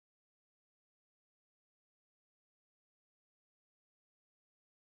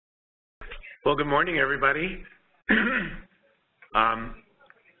Well, good morning, everybody.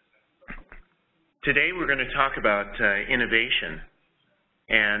 Today we're going to talk about innovation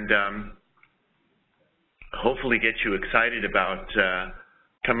and hopefully get you excited about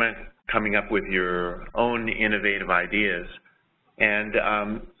coming up with your own innovative ideas. And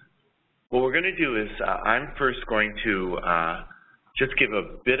what we're going to do is I'm first going to just give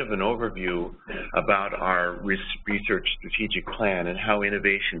a bit of an overview about our research strategic plan and how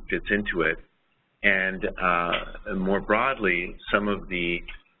innovation fits into it. And more broadly, some of the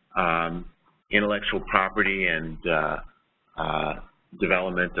intellectual property and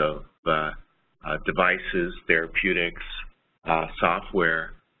development of devices, therapeutics,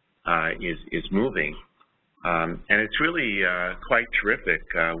 software is moving. And it's really quite terrific.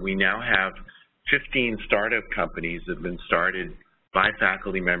 We now have 15 startup companies that have been started by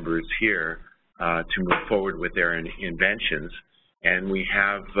faculty members here to move forward with their inventions. And we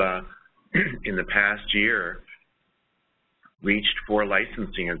have in the past year reached 4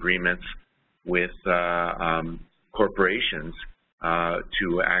 licensing agreements with corporations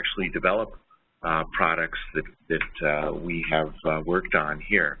to actually develop products that we have worked on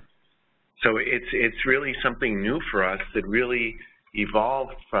here. So it's really something new for us that really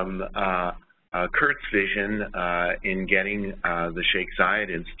evolved from Kurt's vision in getting the Sheikh Zayed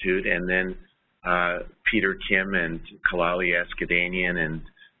Institute, and then Peter Kim and Kalali Eskadanian and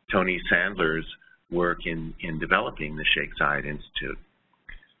Tony Sandler's work in developing the Sheikh Zayed Institute.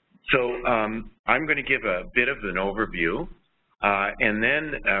 So I'm going to give a bit of an overview, and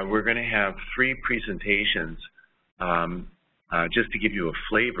then we're going to have 3 presentations just to give you a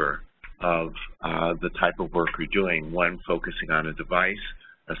flavor of the type of work we're doing, one focusing on a device,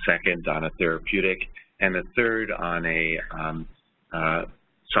 a second on a therapeutic, and a third on a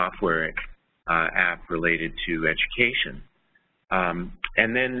software app related to education.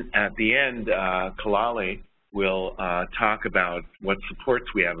 And then at the end, Kalali will talk about what supports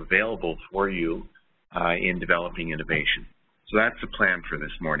we have available for you in developing innovation. So that's the plan for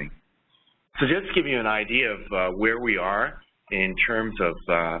this morning. So just to give you an idea of where we are in terms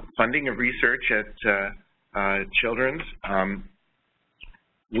of funding of research at Children's,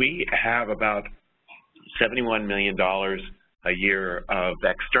 we have about $71 million a year of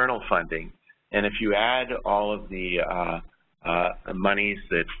external funding. And if you add all of the monies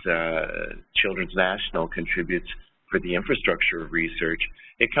that Children's National contributes for the infrastructure of research,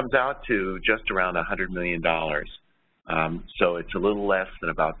 it comes out to just around $100 million. So it's a little less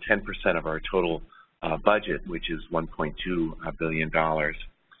than about 10% of our total budget, which is $1.2 billion.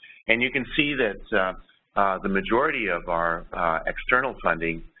 And you can see that the majority of our external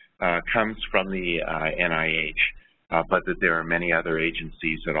funding comes from the NIH, but that there are many other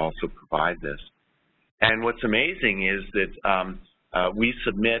agencies that also provide this. And what's amazing is that we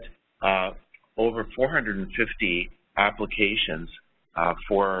submit over 450 applications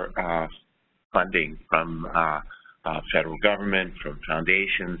for funding from federal government, from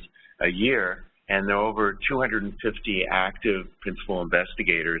foundations a year, and there are over 250 active principal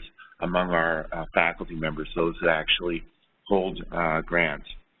investigators among our faculty members, those that actually hold grants.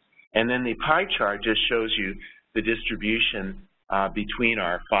 And then the pie chart just shows you the distribution between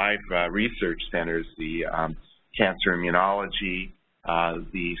our 5 research centers, the Cancer Immunology,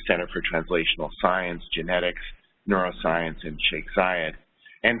 the Center for Translational Science, Genetics, Neuroscience, and Sheikh Zayed.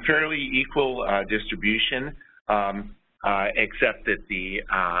 And fairly equal distribution, except that the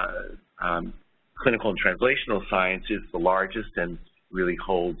Clinical and Translational Science is the largest and really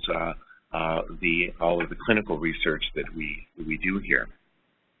holds all of the clinical research that we do here.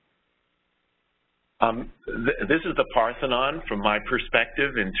 This is the Parthenon from my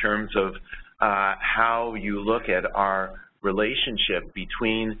perspective in terms of how you look at our relationship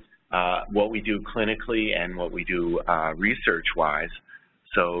between what we do clinically and what we do research-wise.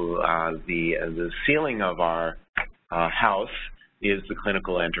 So the ceiling of our house is the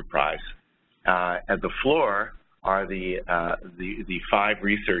clinical enterprise. At the floor are the 5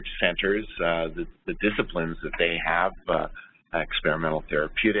 research centers, the disciplines that they have, experimental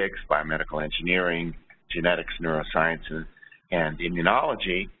therapeutics, biomedical engineering, genetics, neuroscience, and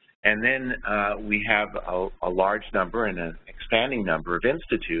immunology. And then we have a large number and an expanding number of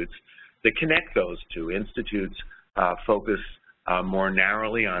institutes that connect those two. Institutes focus more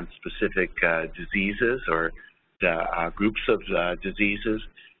narrowly on specific diseases or groups of diseases,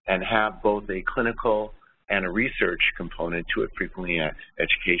 and have both a clinical and a research component to it, frequently an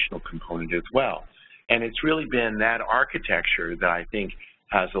educational component as well. And it's really been that architecture that I think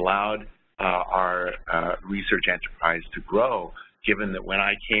has allowed our research enterprise to grow, given that when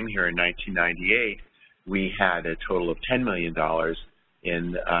I came here in 1998, we had a total of $10 million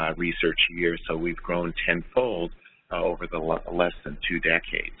in research a year, so we've grown tenfold over the less than 2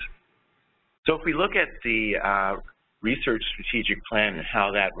 decades. So if we look at the research strategic plan and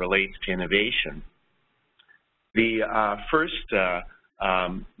how that relates to innovation, the first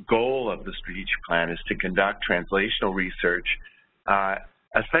goal of the strategic plan is to conduct translational research,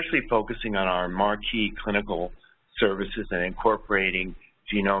 especially focusing on our marquee clinical services and incorporating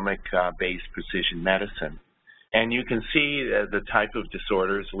genomic-based precision medicine. And you can see the type of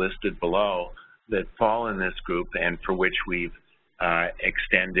disorders listed below that fall in this group and for which we've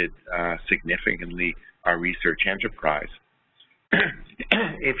extended significantly our research enterprise.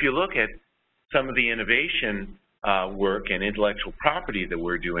 If you look at some of the innovation work and intellectual property that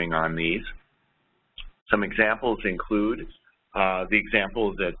we're doing on these, some examples include the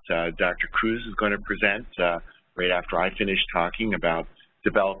example that Dr. Cruz is going to present right after I finish talking about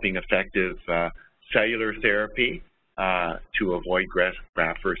developing effective cellular therapy to avoid graft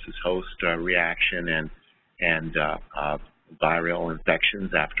versus host reaction and viral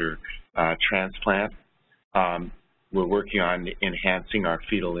infections after transplant. We're working on enhancing our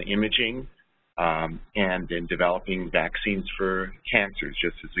fetal imaging and in developing vaccines for cancers,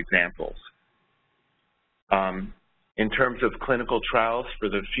 just as examples. In terms of clinical trials for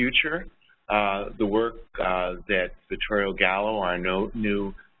the future, the work that Vittorio Gallo, our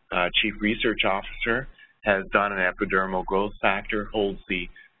new Chief Research Officer, has done on epidermal growth factor holds the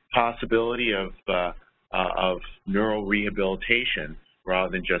possibility of neural rehabilitation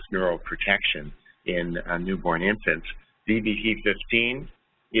rather than just neural protection in newborn infants. VBP15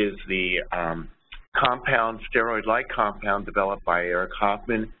 is the steroid-like compound developed by Eric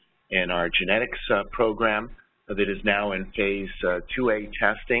Hoffman in our genetics program that is now in phase 2A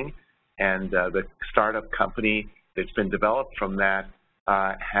testing, and the startup company that's been developed from that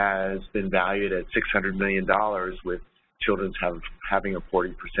has been valued at $600 million, with Children's having a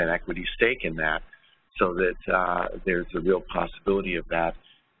 40% equity stake in that, so that there's a real possibility of that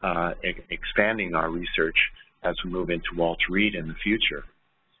expanding our research as we move into Walter Reed in the future.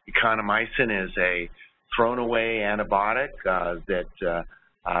 Economycin is a thrown-away antibiotic that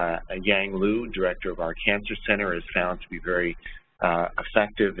Yang Liu, director of our cancer center, has found to be very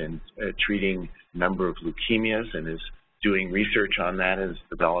effective in treating a number of leukemias and is doing research on that, has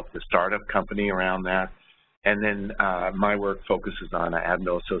developed a startup company around that. And then my work focuses on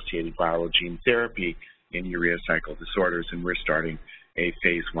adeno-associated viral gene therapy in urea cycle disorders, and we're starting a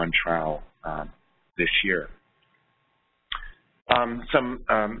phase 1 trial this year. Some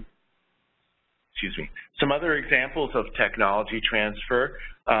other examples of technology transfer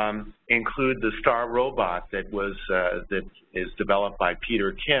include the STAR robot that is developed by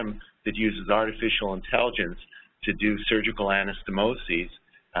Peter Kim that uses artificial intelligence to do surgical anastomoses,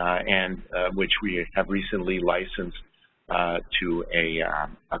 and which we have recently licensed to a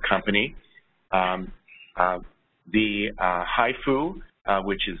company. The HIFU,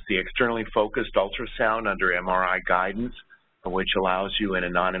 which is the externally focused ultrasound under MRI guidance, which allows you in a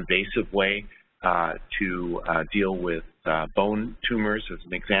non-invasive way to deal with bone tumors, as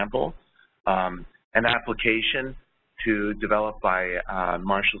an example. An application developed by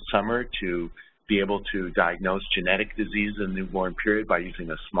Marshall Summer to be able to diagnose genetic disease in the newborn period by using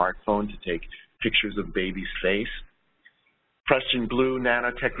a smartphone to take pictures of baby's face. Prussian blue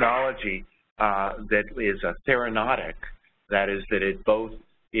nanotechnology that is a theranotic, that is that it both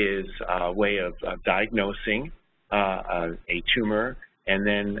is a way of diagnosing a tumor and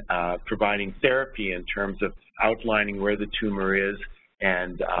then providing therapy in terms of outlining where the tumor is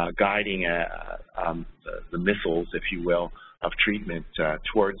and guiding the missiles, if you will, of treatment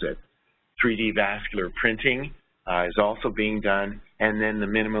towards it. 3D vascular printing is also being done, and then the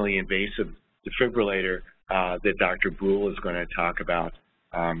minimally invasive defibrillator that Dr. Berul is going to talk about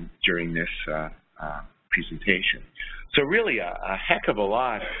during this presentation. So really a heck of a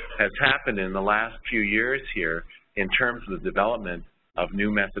lot has happened in the last few years here in terms of the development of new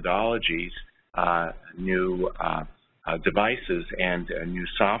methodologies, new devices, and new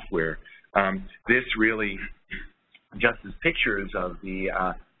software. This really just as pictures of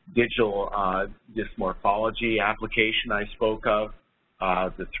the digital dysmorphology application I spoke of,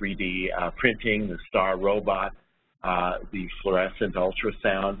 the 3D printing, the STAR robot, the fluorescent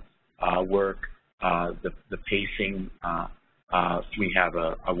ultrasound work, the pacing. We have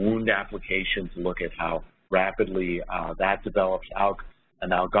a wound application to look at how rapidly that develops, an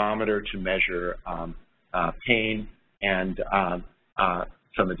algometer to measure pain, and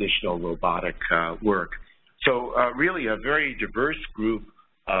some additional robotic work. So really a very diverse group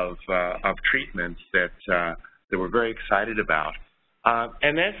of treatments that we're very excited about.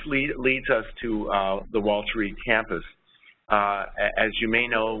 And this leads us to the Walter Reed campus. As you may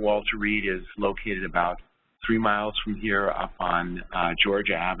know, Walter Reed is located about 3 miles from here up on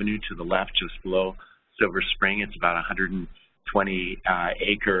Georgia Avenue to the left, just below Silver Spring. It's about a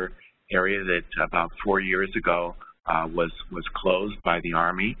 120-acre area that about 4 years ago was closed by the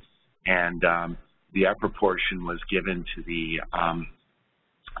Army, and the upper portion was given to the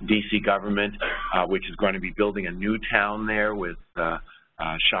DC government, which is going to be building a new town there with a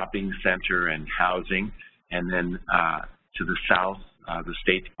shopping center and housing. And then to the south, the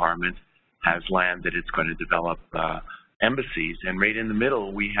State Department has land that it's going to develop embassies. And right in the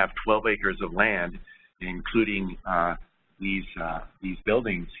middle, we have 12 acres of land, including these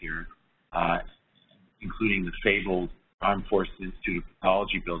buildings here, including the fabled Armed Forces Institute of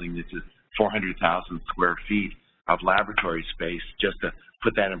Pathology building. This is 400,000 square feet of laboratory space. Just to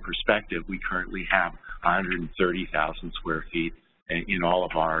put that in perspective, we currently have 130,000 square feet in all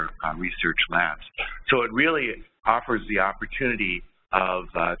of our research labs. So it really offers the opportunity of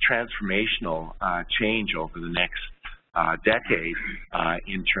transformational change over the next decade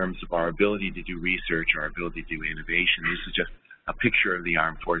in terms of our ability to do research, our ability to do innovation. This is just a picture of the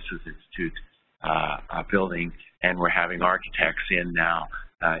Armed Forces Institute building, and we're having architects in now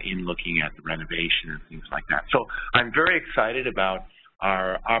in looking at the renovation and things like that. So I'm very excited about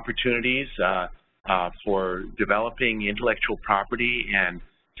our opportunities for developing intellectual property and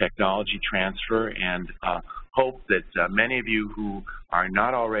technology transfer, and hope that many of you who are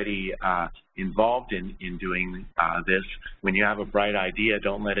not already involved in doing this, when you have a bright idea,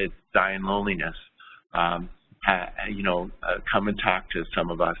 don't let it die in loneliness. You know, come and talk to some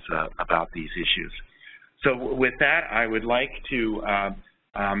of us about these issues. So with that, I would like to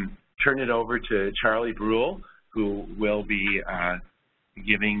turn it over to Charlie Berul, who will be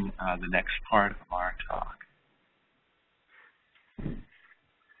giving the next part of our talk.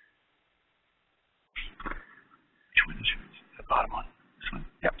 Which one is yours? The bottom one? This one?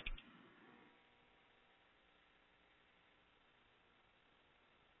 Yep.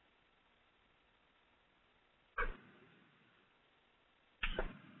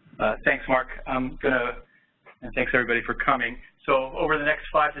 Thanks, Mark. And thanks everybody for coming. So over the next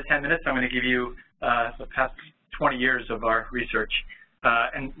 5 to 10 minutes, I'm going to give you the past 20 years of our research.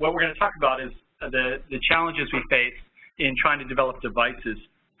 And what we're going to talk about is the challenges we face in trying to develop devices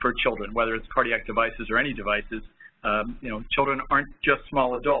for children, whether it's cardiac devices or any devices. You know, children aren't just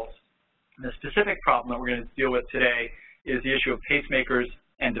small adults. The specific problem that we're going to deal with today is the issue of pacemakers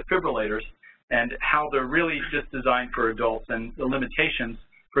and defibrillators, and how they're really just designed for adults, and the limitations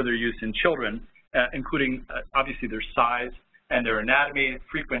for their use in children, including obviously their size and their anatomy,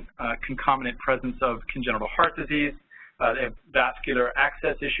 frequent concomitant presence of congenital heart disease. They have vascular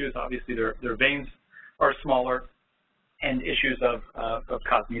access issues. Obviously their veins are smaller, and issues of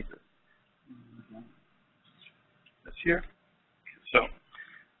cosmesis. This here. So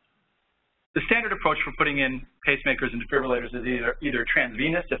the standard approach for putting in pacemakers and defibrillators is either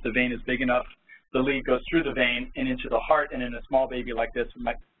transvenous, if the vein is big enough, the lead goes through the vein and into the heart, and in a small baby like this, we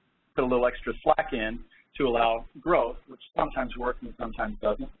might put a little extra slack in to allow growth, which sometimes works and sometimes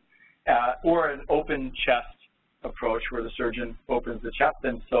doesn't, or an open chest approach where the surgeon opens the chest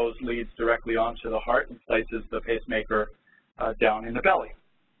and sews leads directly onto the heart and places the pacemaker down in the belly.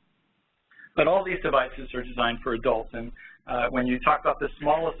 But all these devices are designed for adults, and when you talk about the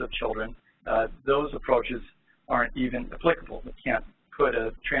smallest of children, those approaches aren't even applicable. We can't put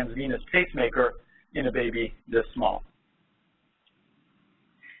a transvenous pacemaker in a baby this small.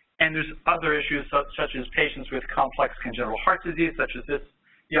 And there's other issues such as patients with complex congenital heart disease, such as this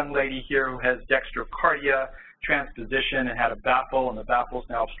young lady here who has dextrocardia, transposition, and had a baffle, and the baffle is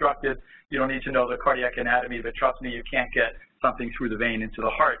now obstructed. You don't need to know the cardiac anatomy, but trust me, you can't get something through the vein into the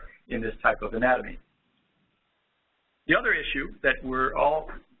heart in this type of anatomy. The other issue that we're all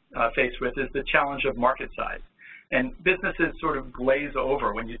faced with is the challenge of market size. And businesses sort of glaze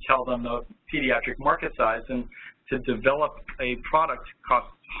over when you tell them the pediatric market size, and to develop a product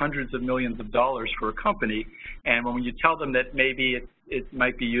costs hundreds of millions of dollars for a company. And when you tell them that maybe it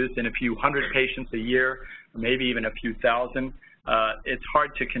might be used in a few hundred patients a year, maybe even a few thousand, it's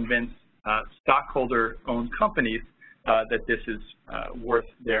hard to convince stockholder-owned companies that this is worth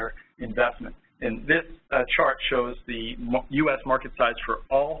their investment. And this chart shows the U.S. market size for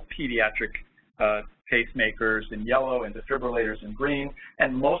all pediatric pacemakers in yellow and defibrillators in green,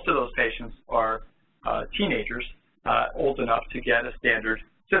 and most of those patients are teenagers old enough to get a standard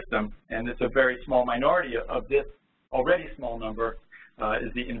system, and it's a very small minority of this already small number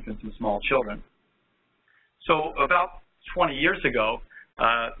is the infants and small children. So about 20 years ago,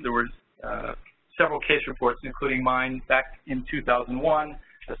 there were several case reports, including mine back in 2001,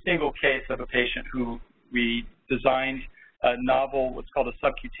 a single case of a patient who we designed a novel, what's called a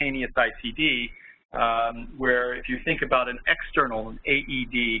subcutaneous ICD, where if you think about an external, an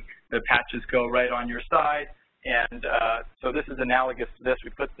AED, the patches go right on your side. And so this is analogous to this.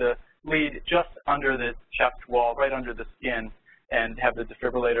 We put the lead just under the chest wall, right under the skin, and have the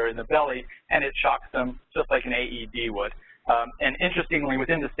defibrillator in the belly, and it shocks them just like an AED would. And interestingly,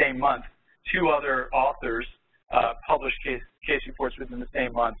 within the same month, 2 other authors published case reports within the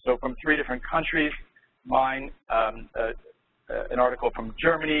same month. So from 3 different countries, mine, an article from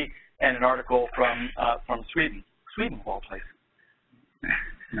Germany, and an article from Sweden. Sweden, of all places.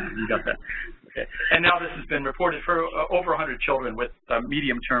 You got that. Okay. And now this has been reported for over 100 children with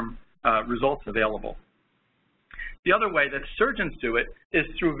medium-term results available. The other way that surgeons do it is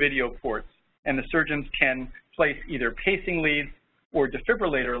through video ports, and the surgeons can place either pacing leads or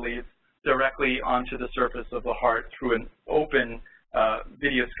defibrillator leads directly onto the surface of the heart through an open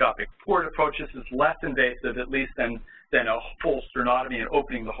videoscopic port approach. This is less invasive, at least, than a full sternotomy and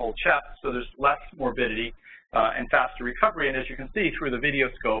opening the whole chest, so there's less morbidity and faster recovery. And as you can see through the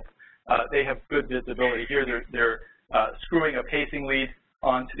videoscope, they have good visibility here. They're screwing a pacing lead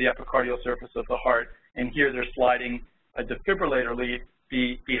onto the epicardial surface of the heart, and here they're sliding a defibrillator lead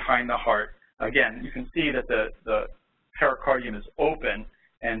behind the heart. Again, you can see that the pericardium is open,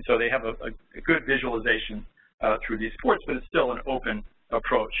 and so they have a good visualization through these ports, but it's still an open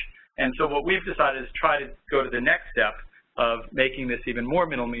approach. And so what we've decided is try to go to the next step of making this even more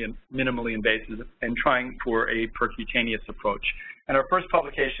minimally invasive and trying for a percutaneous approach. And our first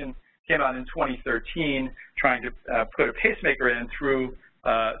publication came out in 2013, trying to put a pacemaker in through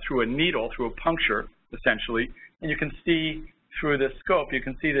a needle, through a puncture, essentially. And you can see through the scope, you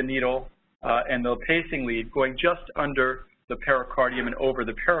can see the needle and the pacing lead going just under the pericardium and over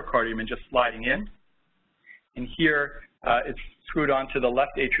the pericardium and just sliding in. And here it's screwed onto the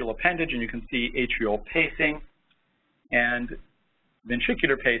left atrial appendage, and you can see atrial pacing and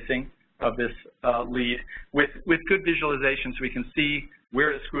ventricular pacing of this lead with good visualization, so we can see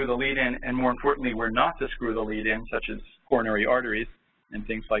where to screw the lead in, and more importantly, where not to screw the lead in, such as coronary arteries and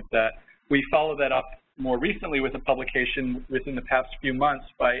things like that. We follow that up more recently with a publication within the past few months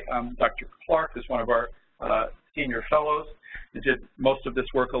by Dr. Clark, who's one of our senior fellows. He did most of this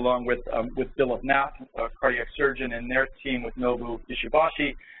work along with Bill Knapp, a cardiac surgeon, and their team with Nobu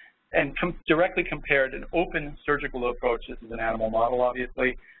Ishibashi, and directly compared an open surgical approach. This is an animal model,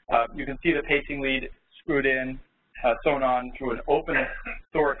 obviously. You can see the pacing lead screwed in, sewn on through an open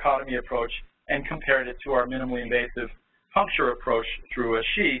thoracotomy approach, and compared it to our minimally invasive puncture approach through a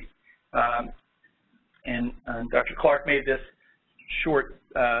sheath. And Dr. Clark made this short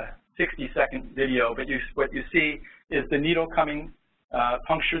 60-second video, but what you see is the needle coming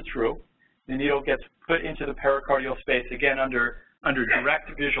punctured through. The needle gets put into the pericardial space, again under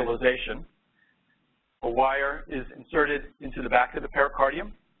direct visualization. A wire is inserted into the back of the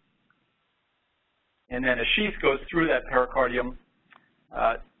pericardium, and then a sheath goes through that pericardium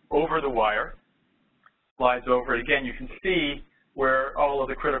over the wire, slides over it. Again, you can see where all of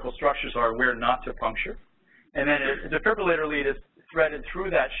the critical structures are, where not to puncture. And then a defibrillator lead is threaded through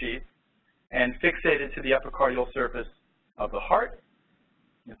that sheath and fixated to the epicardial surface of the heart.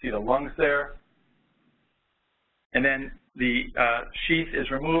 You can see the lungs there. And then the sheath is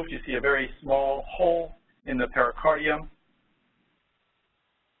removed. You see a very small hole in the pericardium.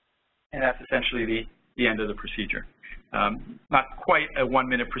 And that's essentially the end of the procedure. Not quite a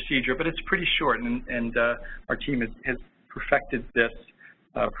 1-minute procedure, but it's pretty short. And our team has perfected this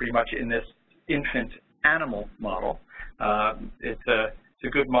pretty much in this infant animal model. It's a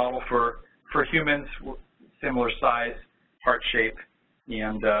good model for humans, similar size, heart shape,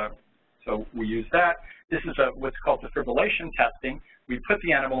 and so we use that. This is what's called defibrillation testing. We put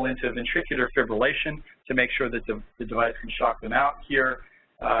the animal into ventricular fibrillation to make sure that the device can shock them out. Here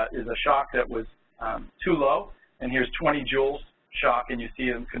is a shock that was too low, and here's 20 joules shock, and you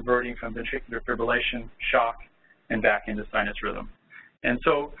see them converting from ventricular fibrillation, shock, and back into sinus rhythm. And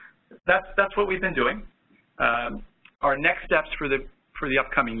so that's what we've been doing. Our next steps for the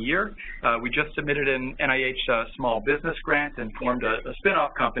upcoming year, we just submitted an NIH small business grant and formed a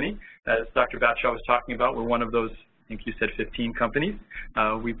spin-off company. As Dr. Batshaw was talking about, we're one of those, I think you said 15 companies.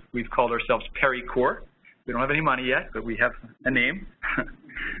 We've called ourselves PeriCore. We don't have any money yet, but we have a name.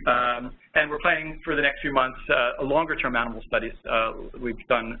 And we're planning for the next few months longer-term animal studies. We've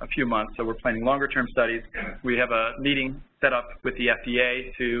done a few months, so we're planning longer-term studies. We have a meeting set up with the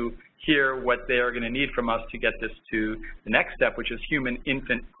FDA to hear what they are going to need from us to get this to the next step, which is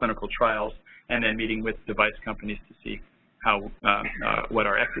human-infant clinical trials, and then meeting with device companies to see how what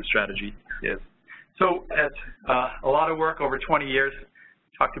our exit strategy is. So it's a lot of work over 20 years,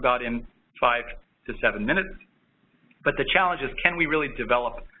 talked about in 5 to 7 minutes. But the challenge is, can we really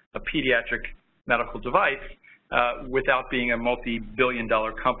develop a pediatric medical device without being a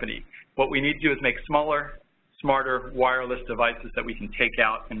multi-billion-dollar company? What we need to do is make smaller, smarter, wireless devices that we can take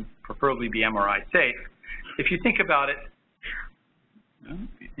out and preferably be MRI safe. If you think about it,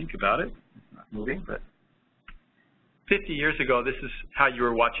 it's not moving, but 50 years ago, this is how you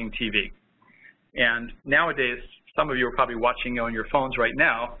were watching TV. And nowadays, some of you are probably watching on your phones right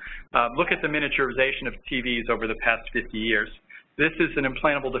now. Look at the miniaturization of TVs over the past 50 years. This is an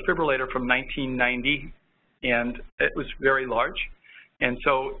implantable defibrillator from 1990, and it was very large. And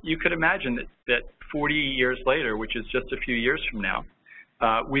so you could imagine that 40 years later, which is just a few years from now,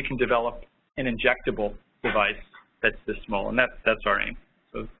 we can develop an injectable device that's this small, and that's our aim.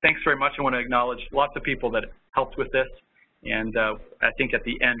 So thanks very much. I want to acknowledge lots of people that helped with this, and I think at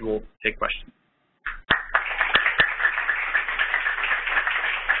the end we'll take questions.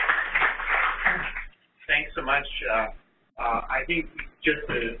 Thanks so much. I think just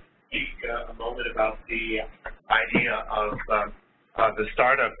to speak a moment about the idea of the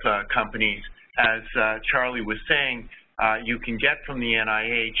startup companies, as Charlie was saying, you can get from the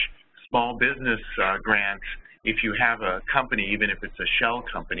NIH small business grants if you have a company, even if it's a shell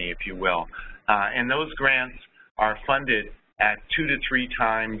company, if you will. And those grants are funded at 2 to 3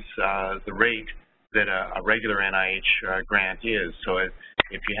 times the rate that a regular NIH grant is. So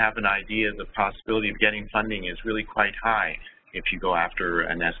if you have an idea, the possibility of getting funding is really quite high if you go after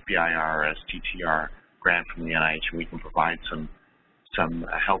an SBIR or STTR grant from the NIH, and we can provide some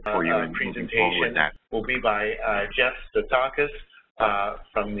help for you in moving forward with that. Will be by Jeff Sestokas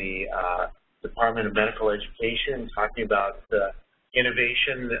from the Department of Medical Education, talking about the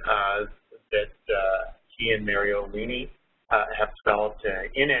innovation that he and Mario Lini have developed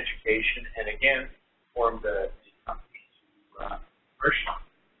in education, and again, formed the company to commercial.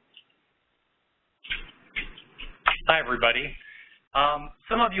 Hi, everybody.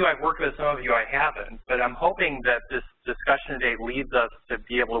 Some of you I've worked with, some of you I haven't, but I'm hoping that this discussion today leads us to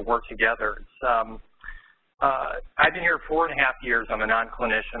be able to work together. I've been here 4.5 years. I'm a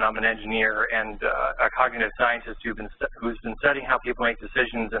non-clinician. I'm an engineer and a cognitive scientist who's been studying how people make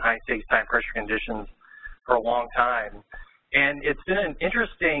decisions in high-stakes time-pressure conditions for a long time. And it's been an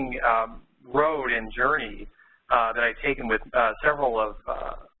interesting road and journey that I've taken with several of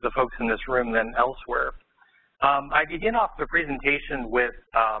the folks in this room and elsewhere. I begin off the presentation with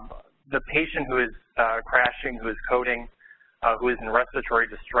the patient who is crashing, who is coding, who is in respiratory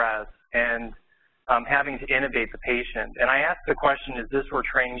distress, and having to intubate the patient. And I ask the question, is this where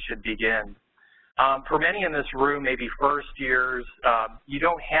training should begin? For many in this room, maybe first years, you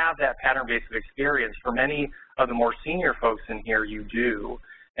don't have that pattern-based experience. For many of the more senior folks in here, you do.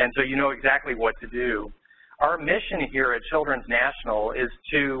 And so you know exactly what to do. Our mission here at Children's National is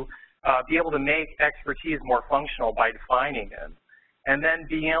to be able to make expertise more functional by defining it, and then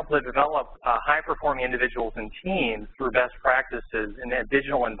being able to develop high-performing individuals and teams through best practices in a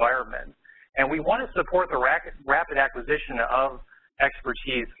digital environment. And we want to support the rapid acquisition of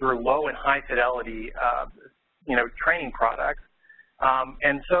expertise through low and high fidelity, training products.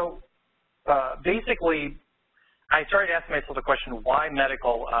 And so basically, I started asking myself the question, why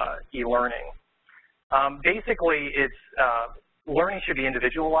medical e-learning? Basically, it's learning should be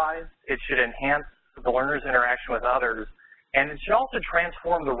individualized. It should enhance the learner's interaction with others. And it should also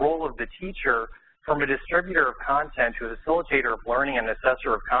transform the role of the teacher from a distributor of content to a facilitator of learning and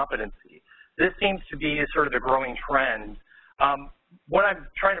assessor of competency. This seems to be sort of the growing trend. What I'm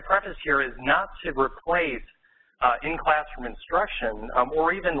trying to preface here is not to replace in-classroom instruction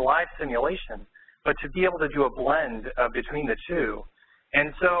or even live simulation, but to be able to do a blend between the two.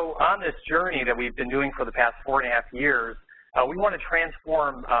 And so on this journey that we've been doing for the past 4.5 years, we want to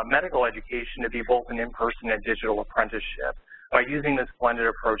transform medical education to be both an in-person and digital apprenticeship by using this blended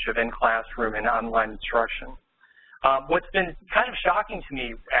approach of in-classroom and online instruction. What's been kind of shocking to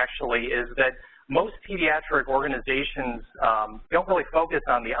me, actually, is that most pediatric organizations don't really focus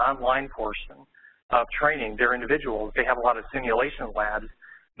on the online portion of training their individuals. They have a lot of simulation labs,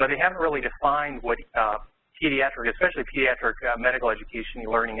 but they haven't really defined what pediatric, especially pediatric medical education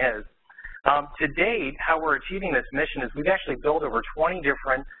learning is. To date, how we're achieving this mission is we've actually built over 20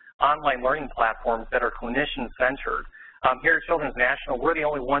 different online learning platforms that are clinician-centered. Here at Children's National, we're the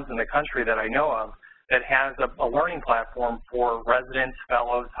only ones in the country that I know of that has a learning platform for residents,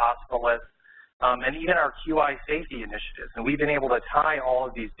 fellows, hospitalists, and even our QI safety initiatives. And we've been able to tie all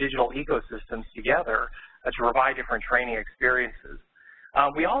of these digital ecosystems together to provide different training experiences.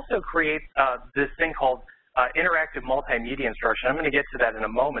 We also create this thing called interactive multimedia instruction. I'm going to get to that in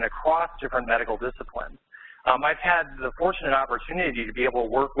a moment, across different medical disciplines. I've had the fortunate opportunity to be able to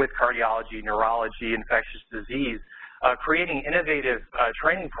work with cardiology, neurology, infectious disease creating innovative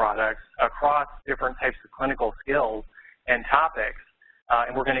training products across different types of clinical skills and topics,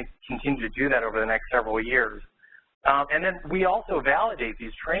 and we're going to continue to do that over the next several years. And then we also validate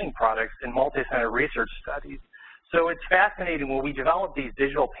these training products in multi-center research studies. So it's fascinating when we develop these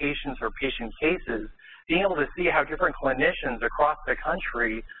digital patients or patient cases, being able to see how different clinicians across the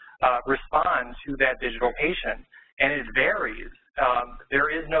country respond to that digital patient. And it varies. There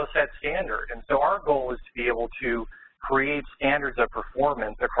is no set standard. And so our goal is to be able to create standards of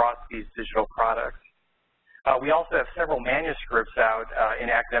performance across these digital products. We also have several manuscripts out in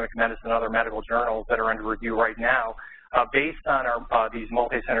academic medicine and other medical journals that are under review right now based on these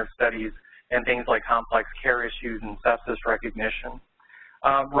multi-center studies and things like complex care issues and sepsis recognition.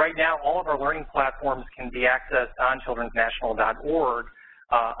 Right now, all of our learning platforms can be accessed on childrensnational.org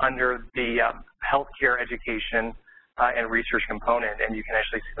under the healthcare education and research component, and you can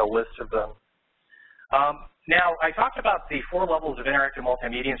actually see the list of them. Now, I talked about the 4 levels of interactive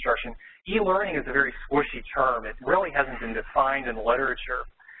multimedia instruction. E-learning is a very squishy term. It really hasn't been defined in the literature.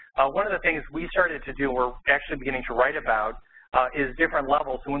 One of the things we started to do, we're actually beginning to write about, is different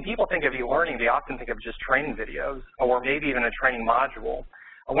levels. So when people think of e-learning, they often think of just training videos or maybe even a training module.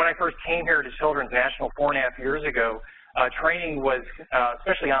 When I first came here to Children's National 4.5 years ago, training was,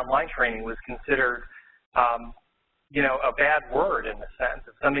 especially online training, was considered you know, a bad word in the sense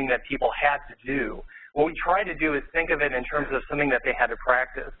of something that people had to do. What we try to do is think of it in terms of something that they had to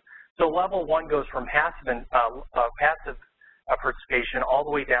practice. So level 1 goes from passive participation all the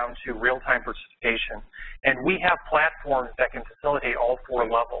way down to real-time participation. And we have platforms that can facilitate all 4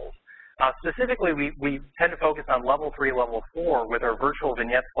 levels. Specifically, we tend to focus on level 3, level 4 with our virtual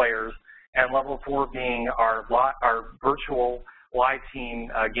vignette players, and level 4 being our virtual live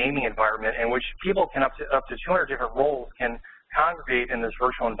team gaming environment in which people can up to 200 different roles can congregate in this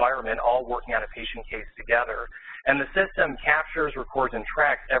virtual environment, all working on a patient case together. And the system captures, records, and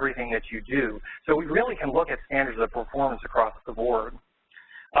tracks everything that you do. So we really can look at standards of performance across the board.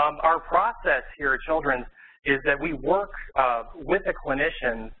 Our process here at Children's is that we work with the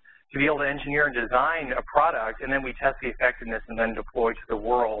clinicians to be able to engineer and design a product, and then we test the effectiveness and then deploy to the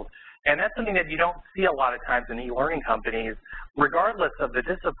world. And that's something that you don't see a lot of times in e-learning companies, regardless of the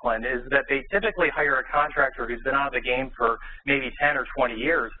discipline, is that they typically hire a contractor who's been out of the game for maybe 10 or 20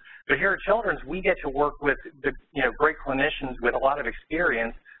 years. But here at Children's, we get to work with the, great clinicians with a lot of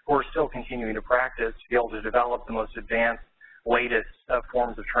experience who are still continuing to practice to be able to develop the most advanced, latest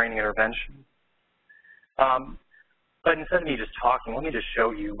forms of training intervention. But instead of me just talking, let me just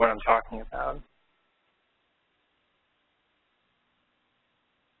show you what I'm talking about.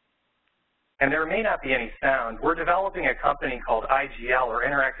 And there may not be any sound. We're developing a company called IGL, or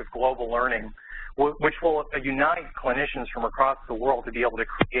Interactive Global Learning, which will unite clinicians from across the world to be able to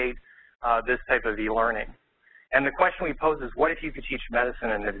create this type of e-learning. And the question we pose is, what if you could teach medicine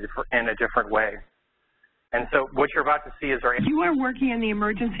in a different way? And so what you're about to see is our... You are working in the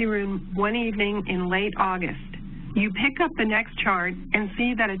emergency room one evening in late August. You pick up the next chart and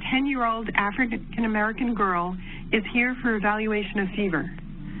see that a 10-year-old African-American girl is here for evaluation of fever.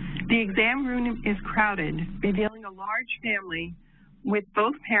 The exam room is crowded, revealing a large family with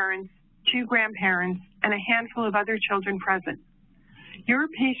both parents, 2 grandparents, and a handful of other children present. Your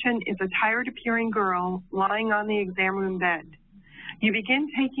patient is a tired-appearing girl lying on the exam room bed. You begin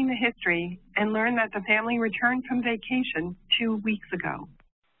taking the history and learn that the family returned from vacation 2 weeks ago.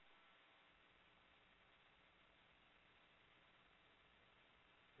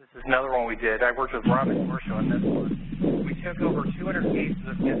 This is another one we did. I worked with Robert Batshaw on this one. We took over 200 cases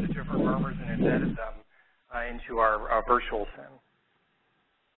of kids with different murmurs and embedded them into our virtual sim.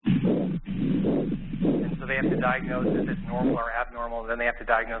 And so they have to diagnose if it's normal or abnormal, and then they have to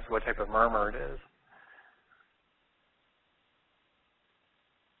diagnose what type of murmur it is.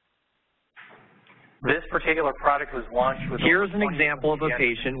 This particular product was launched with... Here's an example of a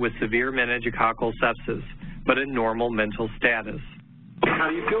patient with severe meningococcal sepsis, but in normal mental status. How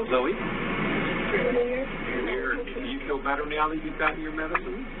do you feel, Zoe? Weird. Do you feel better now that you've gotten your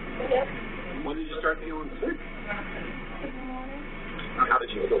medicine? Yep. When did you start feeling sick? How did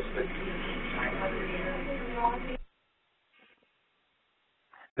you feel sick?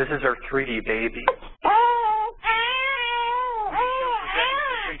 This is our 3D baby.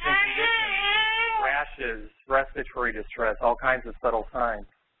 Rashes, respiratory distress, all kinds of subtle signs.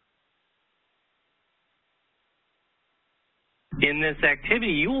 In this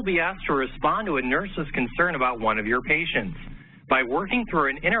activity, you will be asked to respond to a nurse's concern about one of your patients by working through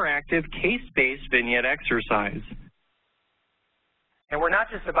an interactive case-based vignette exercise. And we're not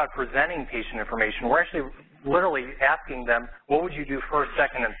just about presenting patient information, we're actually literally asking them, what would you do first,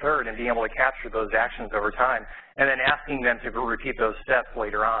 second, and third, and being able to capture those actions over time, and then asking them to repeat those steps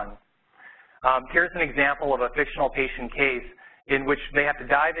later on. Here's an example of a fictional patient case in which they have to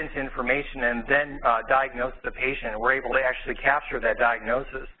dive into information and then diagnose the patient. We're able to actually capture that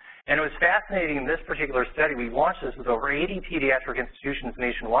diagnosis. And it was fascinating in this particular study. We launched this with over 80 pediatric institutions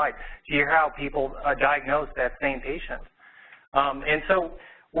nationwide to hear how people diagnose that same patient. And so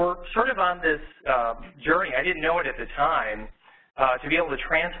we're sort of on this journey, I didn't know it at the time, to be able to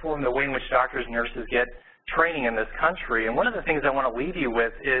transform the way in which doctors and nurses get training in this country. And one of the things I want to leave you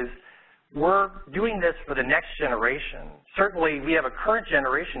with is we're doing this for the next generation. Certainly we have a current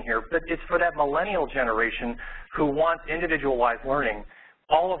generation here, but it's for that millennial generation who wants individualized learning.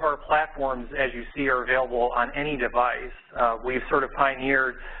 All of our platforms, as you see, are available on any device. We've sort of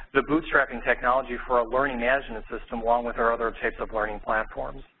pioneered the bootstrapping technology for a learning management system along with our other types of learning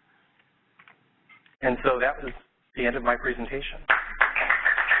platforms. And so that was the end of my presentation.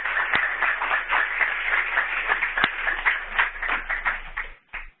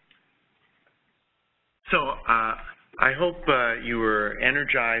 So I hope you were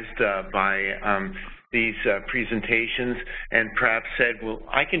energized by these presentations and perhaps said, well,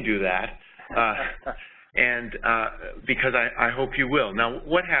 I can do that, and because I hope you will. Now,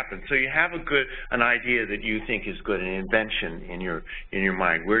 what happens? So you have an idea that you think is good, an invention in your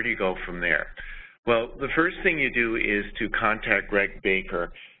mind. Where do you go from there? Well, the first thing you do is to contact Greg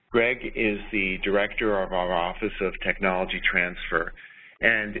Baker. Greg is the director of our Office of Technology Transfer,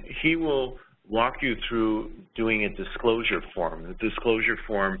 and he will walk you through doing a disclosure form. The disclosure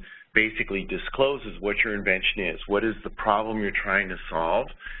form basically discloses what your invention is, what is the problem you're trying to solve,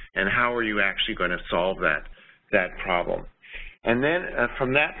 and how are you actually going to solve that problem. And then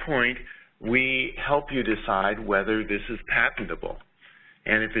from that point, we help you decide whether this is patentable.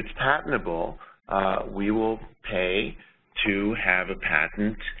 And if it's patentable, we will pay to have a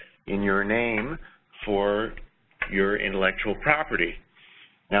patent in your name for your intellectual property.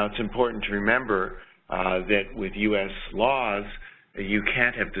 Now, it's important to remember that with U.S. laws, you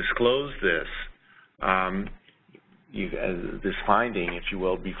can't have disclosed this finding, if you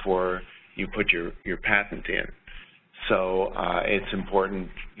will, before you put your patent in. So it's important.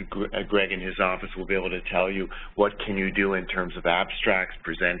 Greg and his office will be able to tell you what can you do in terms of abstracts,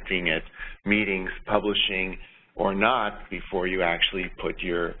 presenting at meetings, publishing, or not before you actually put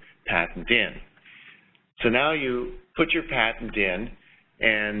your patent in. So now you put your patent in,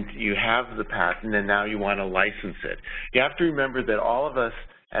 and you have the patent, and now you want to license it. You have to remember that all of us,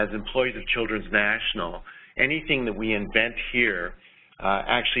 as employees of Children's National, anything that we invent here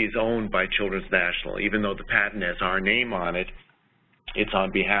actually is owned by Children's National. Even though the patent has our name on it, it's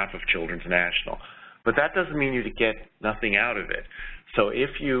on behalf of Children's National. But that doesn't mean you get nothing out of it. So if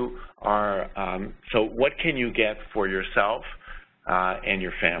you are, so what can you get for yourself and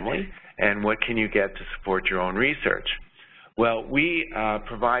your family, and what can you get to support your own research? Well, we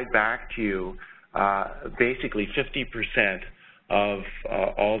provide back to you basically 50% of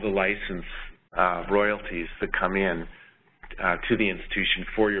all the license royalties that come in to the institution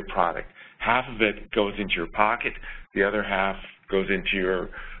for your product. Half of it goes into your pocket, the other half goes into your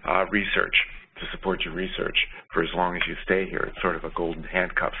research, to support your research for as long as you stay here. It's sort of a golden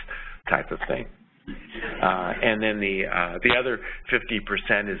handcuffs type of thing. And then the other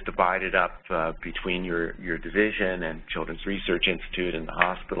 50% is divided up between your division and Children's Research Institute and the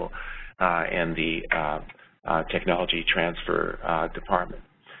hospital and the technology transfer department.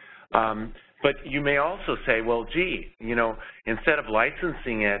 But you may also say, well, gee, you know, instead of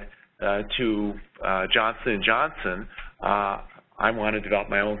licensing it to Johnson & Johnson, I want to develop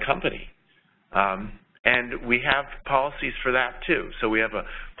my own company. And we have policies for that too. So we have a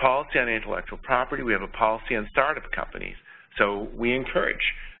policy on intellectual property. We have a policy on startup companies. So we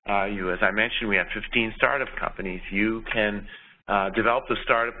encourage you. As I mentioned, we have 15 startup companies. You can develop the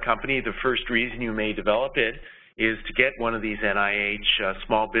startup company. The first reason you may develop it is to get one of these NIH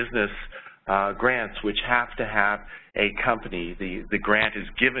small business grants, which have to have a company. The grant is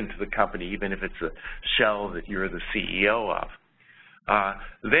given to the company, even if it's a shell that you're the CEO of.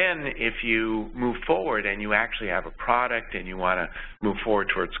 Then if you move forward and you actually have a product and you want to move forward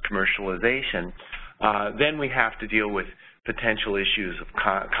towards commercialization, then we have to deal with potential issues of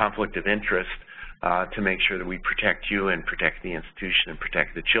conflict of interest to make sure that we protect you and protect the institution and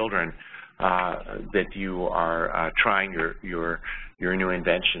protect the children that you are trying your new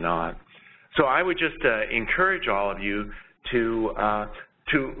invention on. So I would just encourage all of you to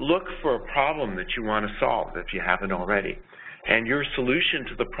look for a problem that you want to solve if you haven't already. And your solution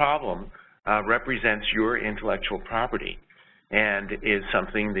to the problem represents your intellectual property and is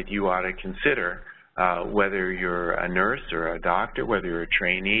something that you ought to consider whether you're a nurse or a doctor, whether you're a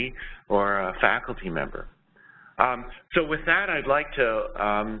trainee or a faculty member. So with that, I'd like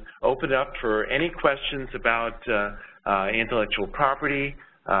to open it up for any questions about intellectual property,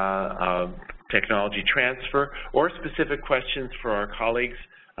 technology transfer, or specific questions for our colleagues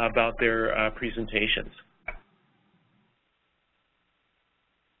about their presentations.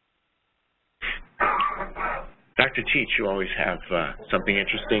 Dr. Teach, you always have something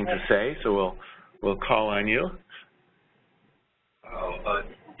interesting to say, so we'll call on you.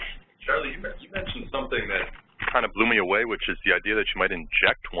 Charlie, you mentioned something that kind of blew me away, which is the idea that you might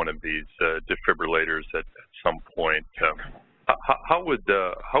inject one of these defibrillators at some point. How would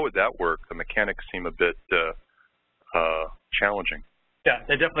that work? The mechanics seem a bit challenging. Yeah,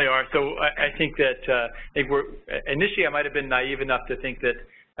 they definitely are. So I think that initially I might have been naive enough to think that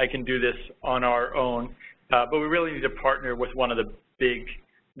I can do this on our own, but we really need to partner with one of the big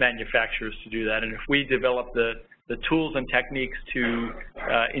manufacturers to do that. And if we develop the tools and techniques to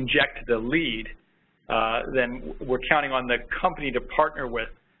inject the lead, then we're counting on the company to partner with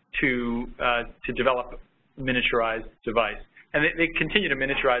to develop a miniaturized device. And they continue to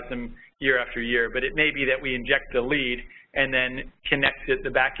miniaturize them year after year, but it may be that we inject the lead and then connect the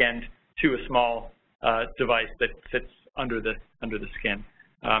back end to a small device that sits under the skin.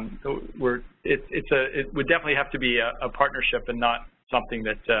 So it would definitely have to be a partnership and not something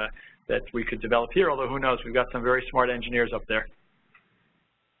that we could develop here, although who knows, we've got some very smart engineers up there.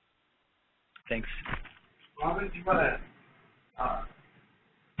 Thanks. Robin, do you want to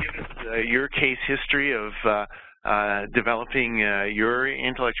give us your case history of developing your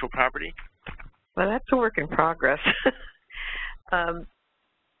intellectual property? Well, that's a work in progress.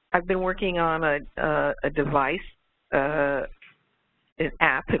 I've been working on a device, an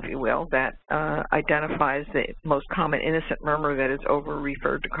app, if you will, that identifies the most common innocent murmur that is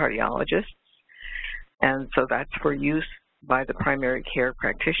over-referred to cardiologists. And so that's for use by the primary care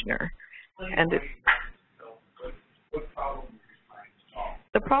practitioner. And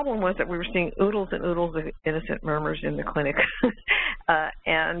the problem was that we were seeing oodles and oodles of innocent murmurs in the clinic.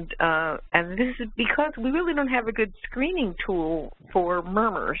 And this is because we really don't have a good screening tool for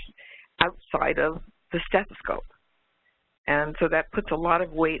murmurs outside of the stethoscope. And so that puts a lot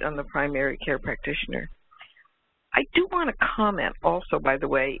of weight on the primary care practitioner. I do want to comment also, by the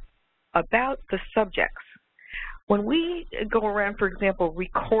way, about the subjects. When we go around, for example,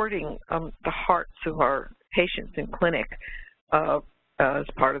 recording the hearts of our patients in clinic as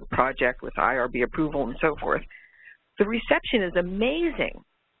part of the project with IRB approval and so forth, the reception is amazing.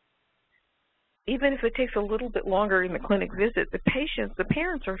 Even if it takes a little bit longer in the clinic visit, the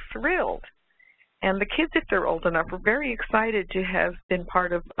parents are thrilled. And the kids, if they're old enough, are very excited to have been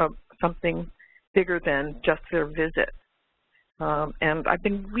part of something bigger than just their visit. And I've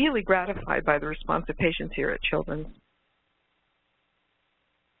been really gratified by the response of patients here at Children's.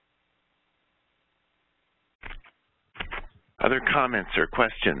 Other comments or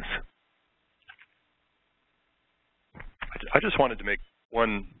questions? I just wanted to make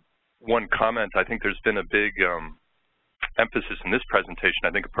one comment. I think there's been a big emphasis in this presentation,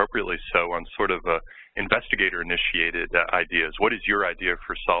 I think appropriately so, on sort of investigator-initiated ideas. What is your idea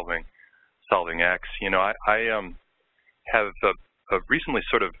for solving X? You know, I have recently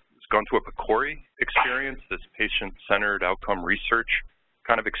sort of gone through a PCORI experience, this patient-centered outcome research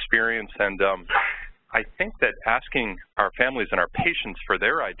kind of experience, and I think that asking our families and our patients for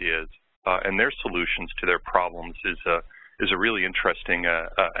their ideas and their solutions to their problems is a really interesting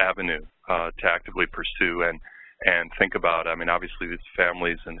avenue to actively pursue and think about. I mean, obviously these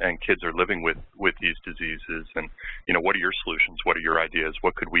families and kids are living with these diseases, and, you know, what are your solutions? What are your ideas?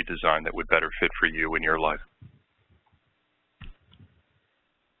 What could we design that would better fit for you in your life?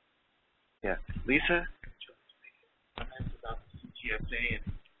 Yeah. Lisa? Comments about the CTSA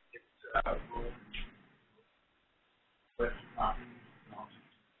and its role.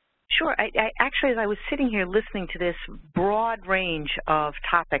 Sure. Actually, as I was sitting here listening to this broad range of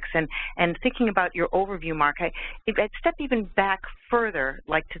topics and thinking about your overview, Mark, I'd step even back further,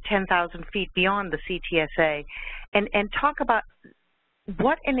 like to 10,000 feet beyond the CTSA, and talk about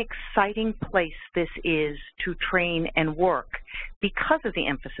what an exciting place this is to train and work because of the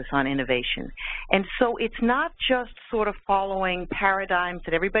emphasis on innovation. And so it's not just sort of following paradigms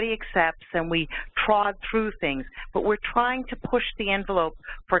that everybody accepts and we trod through things, but we're trying to push the envelope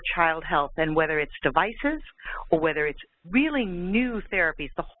for child health, and whether it's devices or whether it's really new therapies.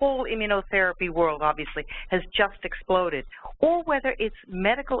 The whole immunotherapy world obviously has just exploded, or whether it's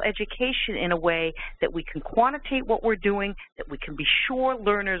medical education in a way that we can quantitate what we're doing, that we can be sure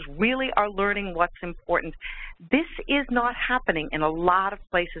learners really are learning what's important. This is not happening in a lot of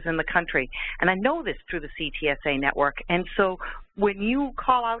places in the country. And I know this through the CTSA network. And so when you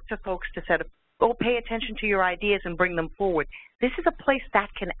call out to folks to say, oh, pay attention to your ideas and bring them forward, this is a place that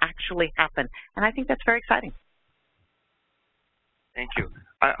can actually happen. And I think that's very exciting. Thank you.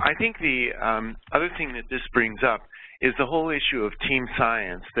 I think the other thing that this brings up is the whole issue of team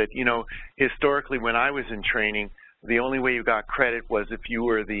science, that, you know, historically when I was in training, the only way you got credit was if you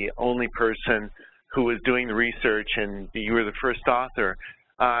were the only person who was doing the research and you were the first author.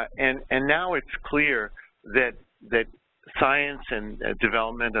 And now it's clear that science and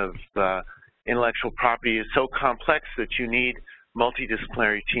development of intellectual property is so complex that you need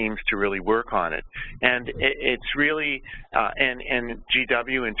multidisciplinary teams to really work on it. And it's really, and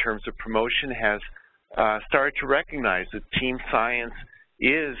GW in terms of promotion has started to recognize that team science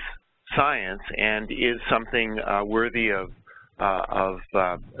is science and is something worthy of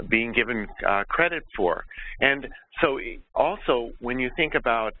being given credit for. And so also when you think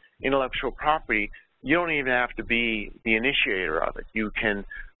about intellectual property, you don't even have to be the initiator of it. You can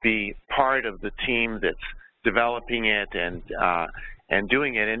be part of the team that's developing it and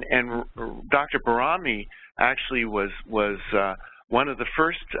doing it. And Dr. Barami actually was one of the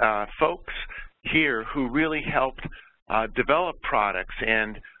first folks here who really helped develop products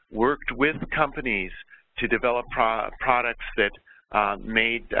and worked with companies to develop products that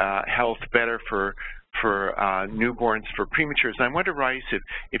made health better for newborns, for prematures. And I wonder, Rice,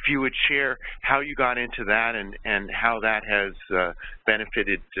 if you would share how you got into that and how that has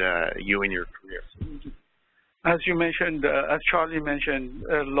benefited you in your career. As you mentioned, as Charlie mentioned,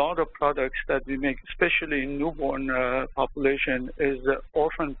 a lot of products that we make, especially in newborn population, is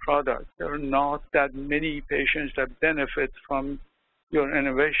orphan product. There are not that many patients that benefit from your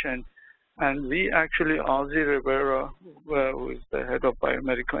innovation. And we actually, Ozzy Rivera, who is the head of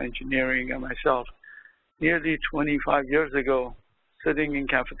biomedical engineering, and myself, nearly 25 years ago, sitting in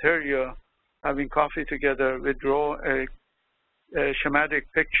cafeteria, having coffee together, we draw a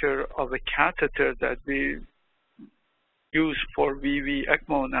schematic picture of a catheter that we use for VV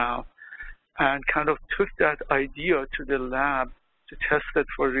ECMO now, and kind of took that idea to the lab to test it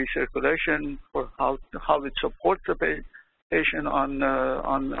for recirculation, for how it supports the patient on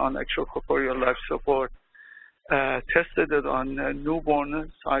extracorporeal life support, tested it on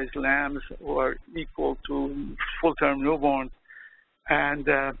newborn-sized lambs who are equal to full-term newborn. And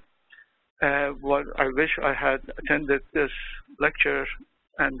what I wish I had attended this lecture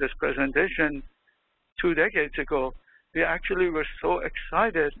and this presentation 2 decades ago. We actually were so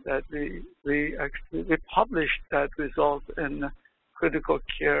excited that we published that result in Critical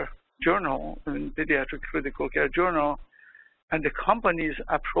Care Journal, in Pediatric Critical Care Journal, and the companies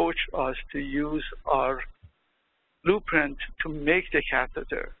approached us to use our blueprint to make the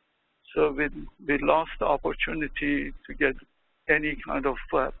catheter. So we lost the opportunity to get any kind of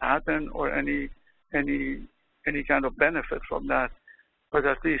patent or any kind of benefit from that, but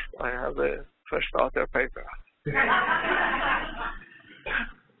at least I have a first author paper.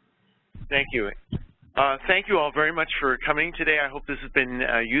 Thank you. Thank you all very much for coming today. I hope this has been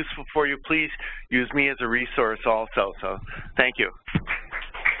useful for you. Please use me as a resource also. So thank you.